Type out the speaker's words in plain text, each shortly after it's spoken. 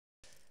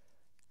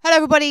Hello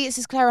everybody, this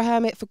is Claira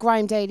Hermit for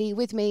Grime Daily.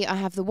 With me I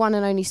have the one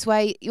and only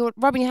Sway. You're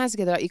rubbing your hands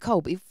together like you're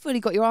cold, but you've fully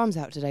got your arms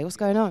out today. What's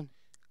going on?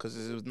 Because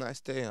it was a nice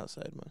day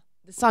outside, man.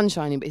 The sun's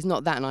shining, but it's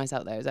not that nice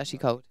out there. It's actually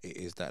cold. It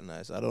is that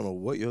nice. I don't know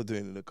what you're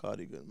doing in the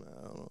cardigan, man.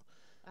 I don't know.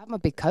 I have my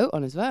big coat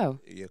on as well.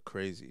 You're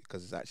crazy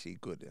because it's actually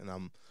good. And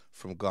I'm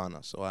from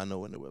Ghana, so I know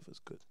when the weather's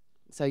good.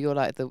 So you're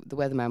like the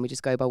weatherman. We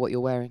just go by what you're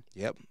wearing.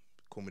 Yep.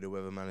 Call me the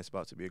weatherman. It's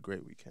about to be a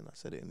great weekend. I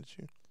said it in the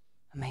tune.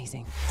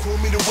 Amazing. Call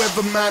me the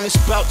weatherman, it's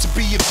about to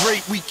be a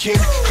great weekend.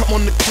 I'm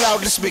on the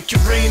cloud, let's make it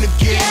rain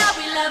again. Yeah,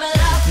 we level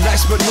up.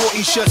 Nice but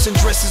naughty shirts and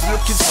dresses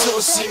looking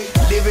saucy.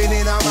 Living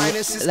in our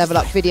minuses. Level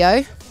Up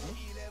video.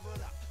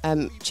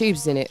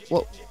 Tube's in it.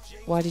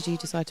 Why did you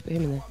decide to put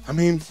him in there? I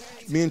mean,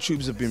 me and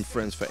Tubes have been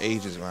friends for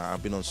ages, man.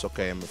 I've been on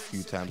Soccer AM a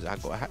few times. I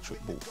got a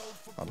hat-trick ball.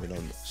 I've been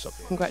on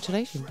Soccer AM.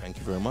 Congratulations. Thank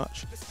you very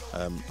much.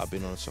 I've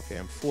been on Soccer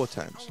AM 4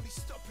 times.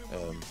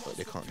 But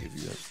they can't give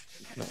you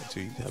nothing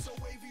until you have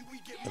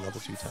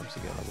another 2 times to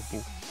get another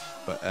ball.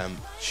 But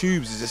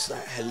Tubes is just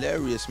like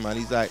hilarious, man.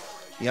 He's like,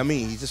 you know what I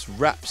mean? He just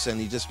raps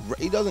and he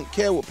doesn't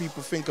care what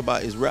people think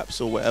about his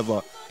raps or whatever. You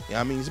know what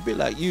I mean? He's a bit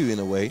like you in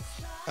a way.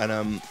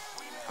 And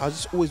I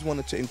just always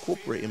wanted to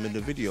incorporate him in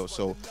the video.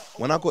 So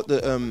when I got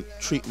the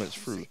treatments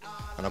through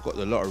and I got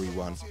the lottery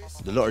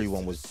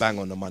one was bang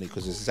on the money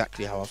because it's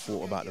exactly how I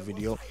thought about the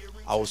video.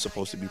 I was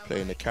supposed to be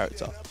playing the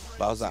character,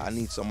 but I was like, I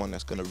need someone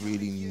that's gonna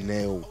really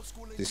nail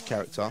this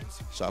character.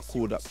 So I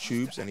called up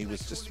Tubes and he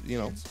was just, you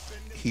know,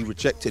 he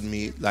rejected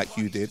me like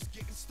you did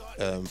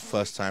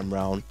first time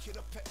round.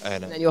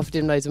 And then you offered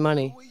him loads of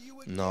money.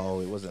 No,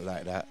 it wasn't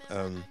like that.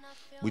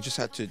 We just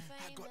had to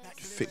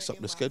fix up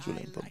the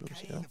scheduling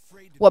problems, you know.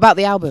 What about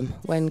the album?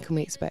 When can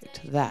we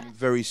expect that?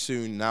 Very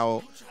soon.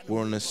 Now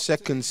we're on the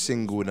 2nd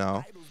single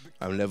now.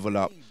 I'm Level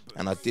Up,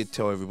 and I did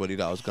tell everybody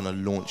that I was gonna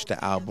launch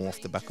the album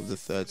off the back of the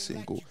 3rd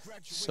single.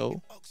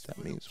 So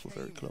that means we're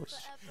very close.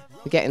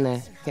 We're getting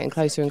there, getting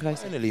closer and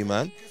closer. Finally,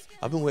 man.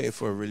 I've been waiting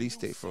for a release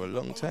date for a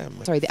long time,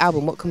 man. Sorry, the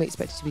album. What can we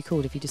expect it to be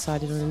called? Have you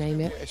decided on a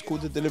name yet? It's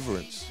called The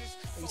Deliverance.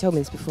 You told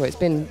me this before. It's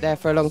been there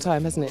for a long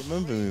time, hasn't it?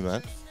 Remember me,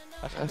 man.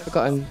 I've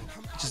forgotten.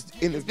 Just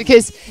it's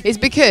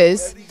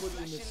because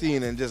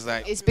and just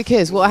like it's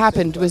because what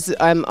happened was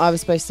I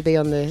was supposed to be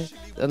on the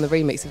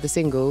remix of the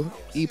single.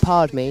 You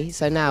parred me,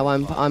 so now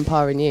I'm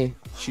parring you.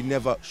 She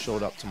never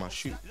showed up to my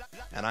shoot,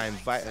 and I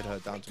invited her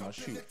down to my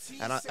shoot,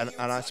 and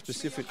I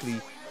specifically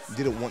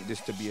didn't want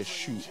this to be a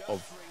shoot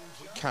of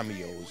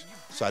cameos,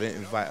 so I didn't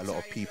invite a lot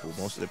of people.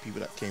 Most of the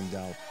people that came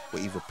down were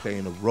either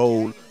playing a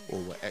role or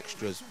were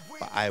extras,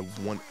 but I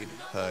wanted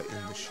her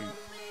in the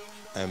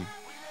shoot.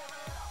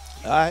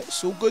 Alright,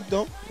 it's all good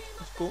though.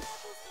 It's cool.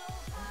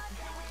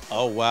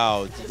 Oh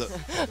wow, the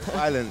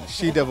violent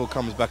she-devil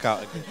comes back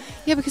out again.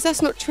 Yeah, because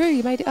that's not true.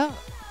 You made it up.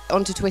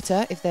 Onto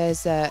Twitter, if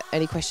there's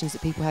any questions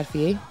that people had for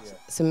you,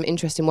 some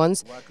interesting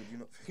ones. Why could you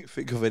not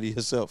think of any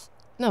yourself?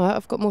 No,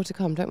 I've got more to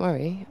come, don't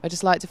worry. I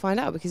just like to find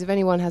out, because if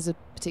anyone has a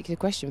particular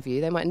question for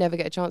you, they might never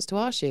get a chance to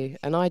ask you,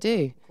 and I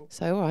do. Cool.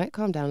 So, all right,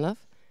 calm down, love.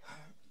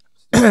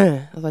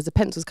 Otherwise, the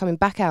pencil's coming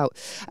back out.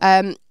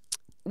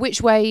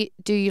 Which way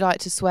do you like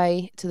to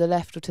sway, to the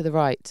left or to the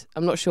right?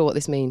 I'm not sure what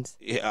this means.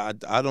 Yeah,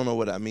 I don't know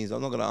what that means. I'm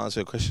not going to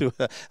answer a question.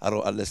 I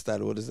don't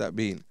understand. What does that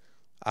mean?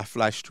 I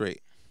fly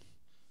straight.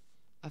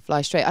 I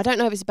fly straight. I don't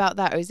know if it's about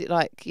that, or is it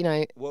like, you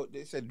know... Well,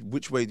 they said,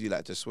 which way do you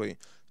like to sway?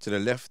 To the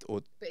left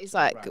or... But it's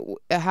like,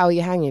 how are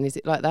you hanging? Is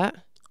it like that?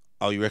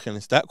 Oh, you reckon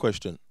it's that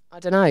question? I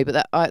don't know,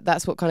 but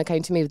that's what kind of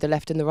came to me with the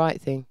left and the right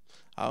thing.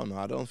 I don't know.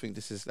 I don't think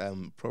this is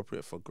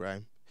appropriate for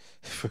grime.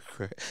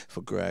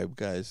 for grime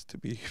guys to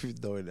be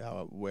knowing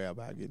where I'm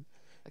hanging.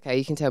 Okay,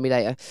 you can tell me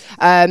later.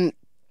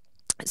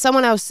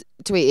 Someone else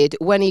tweeted,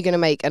 when are you going to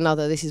make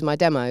another This Is My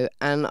Demo?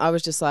 And I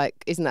was just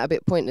like, isn't that a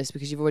bit pointless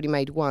because you've already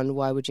made one?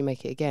 Why would you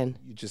make it again?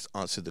 You just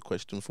answered the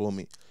question for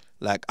me.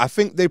 Like, I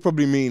think they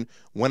probably mean,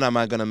 when am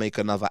I going to make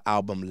another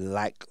album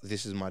like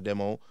This Is My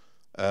Demo?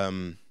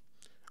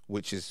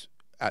 Which is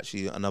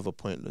actually another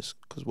pointless,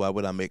 because why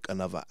would I make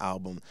another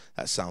album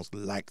that sounds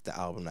like the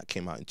album that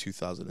came out in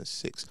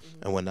 2006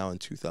 and we're now in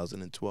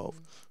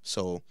 2012?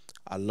 So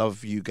I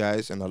love you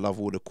guys, and I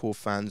love all the cool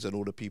fans and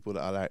all the people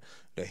that are like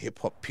the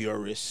hip-hop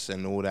purists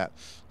and all that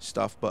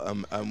stuff, but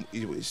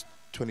it's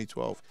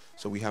 2012,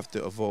 so we have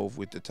to evolve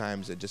with the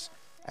times and just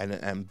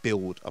and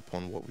build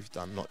upon what we've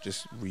done, not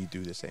just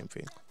redo the same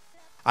thing.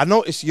 I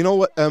notice, you know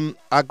what,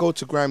 I go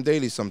to Grime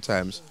Daily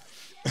sometimes.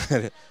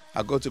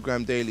 I go to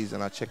Grime Dailies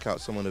and I check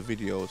out some of the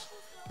videos,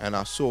 and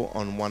I saw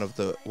on one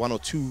or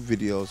two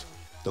videos,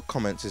 the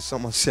comments is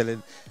someone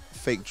selling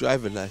fake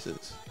driving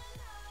license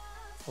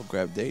on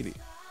Grime Daily.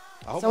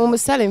 Someone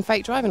was selling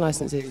fake driving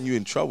licenses. Getting you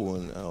in trouble?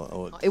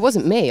 It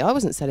wasn't me. I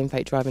wasn't selling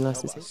fake driving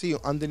licenses. I see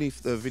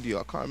underneath the video,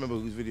 I can't remember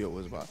whose video it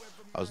was, but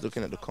I was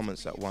looking at the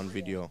comments at one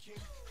video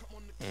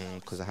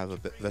because I have a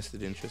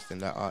vested interest in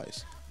that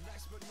artist.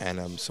 And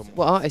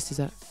what artist is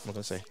that? I'm not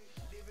gonna say.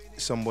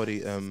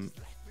 Somebody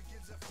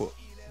put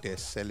they're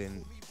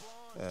selling.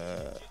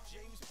 I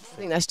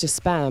think that's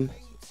just spam.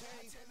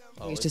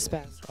 It's just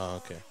spell. Oh,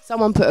 okay.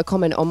 Someone put a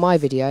comment on my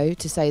video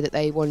to say that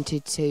they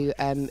wanted to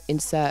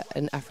insert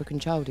an African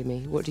child in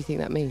me. What do you think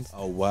that means?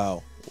 Oh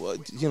wow. Well,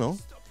 you know,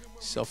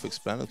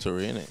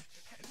 self-explanatory, innit?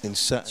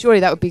 Insert. Surely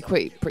that would be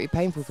pretty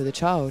painful for the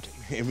child.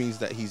 It means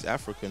that he's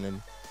African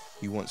and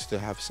he wants to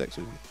have sex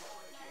with you.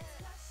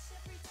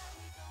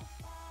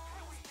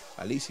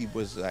 At least he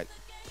was like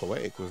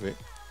poetic with it.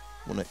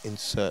 Want to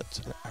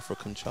insert an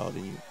African child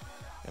in you.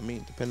 I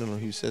mean, depending on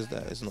who says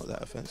that, it's not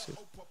that offensive.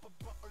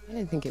 I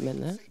didn't think it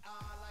meant that.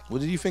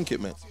 What did you think it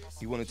meant?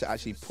 You wanted to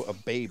actually put a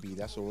baby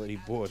that's already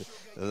born,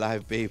 a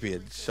live baby,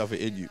 and shove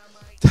it in you.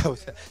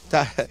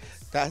 That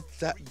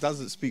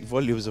doesn't speak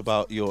volumes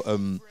about your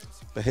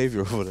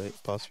behaviour over the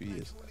past few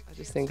years. I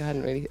just think I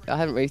hadn't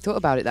really thought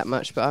about it that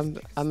much, but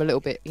I'm a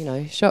little bit, you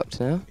know, shocked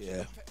now.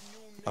 Yeah,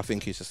 I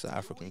think he's just an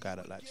African guy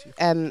that likes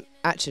you.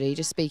 Actually,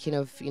 just speaking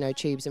of, you know,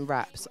 tubes and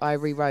raps, I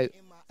rewrote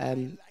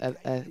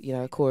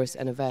a chorus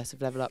and a verse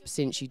of Level Up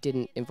since you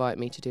didn't invite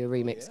me to do a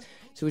remix. Yeah.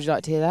 So would you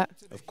like to hear that?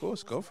 Of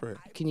course, go for it.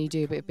 Can you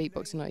do a bit of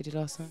beatboxing like you did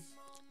last time?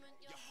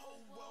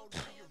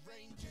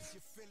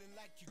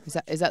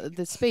 Is that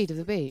the speed of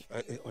the beat?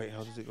 Wait,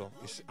 how does it go?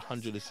 It's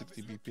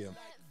 160 BPM.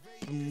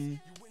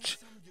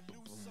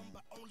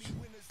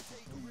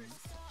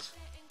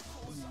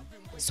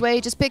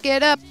 Sway, just pick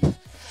it up.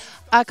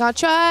 I can't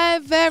try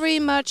very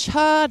much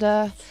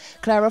harder.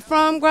 Claira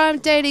from Grime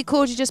Daily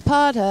called you, just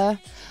part her.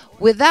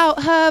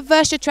 Without her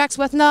verse, your track's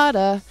worth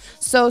nada.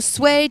 So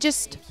Sway,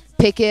 just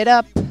pick it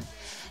up.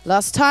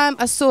 Last time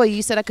I saw you,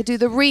 you said I could do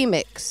the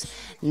remix.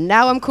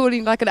 Now I'm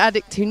calling like an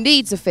addict who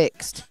needs a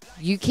fix.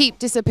 You keep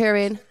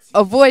disappearing,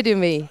 avoiding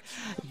me.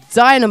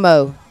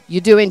 Dynamo, you're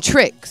doing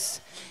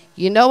tricks.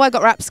 You know I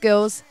got rap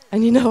skills,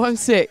 and you know I'm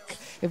sick.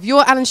 If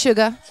you're Alan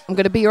Sugar, I'm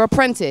going to be your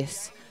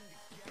apprentice.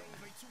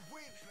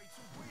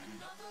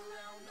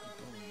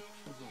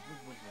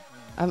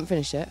 I haven't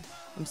finished yet.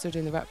 I'm still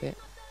doing the rap bit.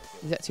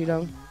 Is that too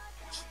long?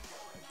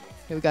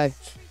 Here we go.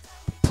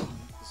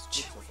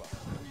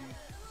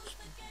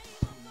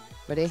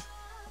 Ready?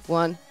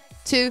 1,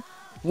 2,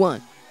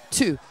 1,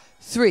 2,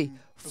 3,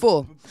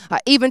 4. I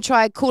even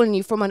tried calling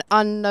you from an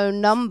unknown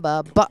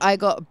number, but I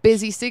got a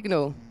busy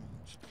signal.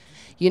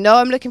 You know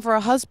I'm looking for a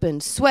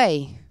husband.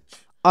 Sway,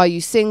 are you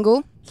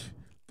single?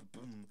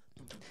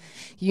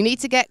 You need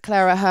to get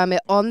Claira Hermit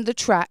on the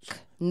track.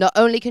 Not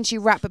only can she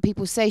rap, but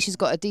people say she's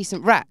got a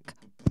decent rack.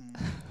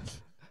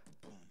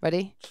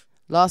 Ready?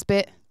 Last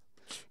bit.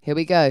 Here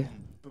we go.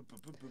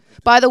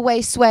 By the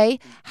way, Sway,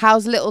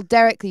 how's little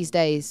Derek these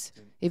days?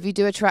 If you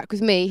do a track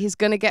with me, he's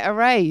going to get a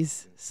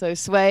raise. So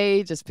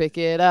Sway, just pick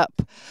it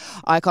up.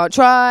 I can't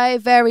try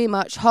very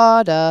much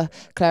harder.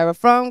 Claira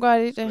from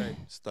Great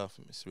stuff.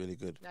 It's really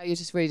good. Now you're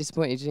just really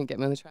disappointed you didn't get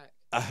me on the track.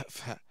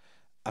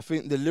 I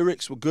think the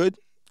lyrics were good.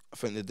 I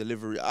think the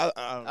delivery...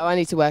 I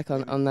need to work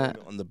on that.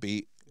 On the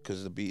beat,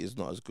 because the beat is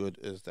not as good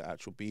as the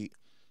actual beat.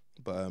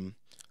 But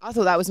I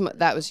thought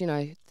that was you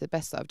know, the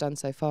best that I've done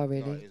so far,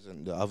 really. No, it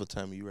isn't. The other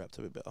time you rapped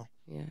a bit better.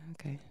 Yeah,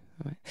 okay.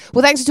 All right.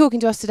 Well, thanks for talking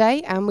to us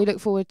today, and we look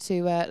forward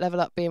to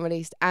Level Up being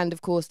released, and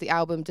of course the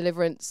album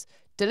Deliverance.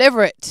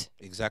 Deliver it.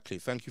 Exactly.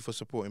 Thank you for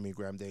supporting me,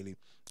 Grime Daily.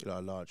 You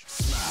are large.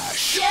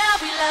 Yeah,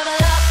 we level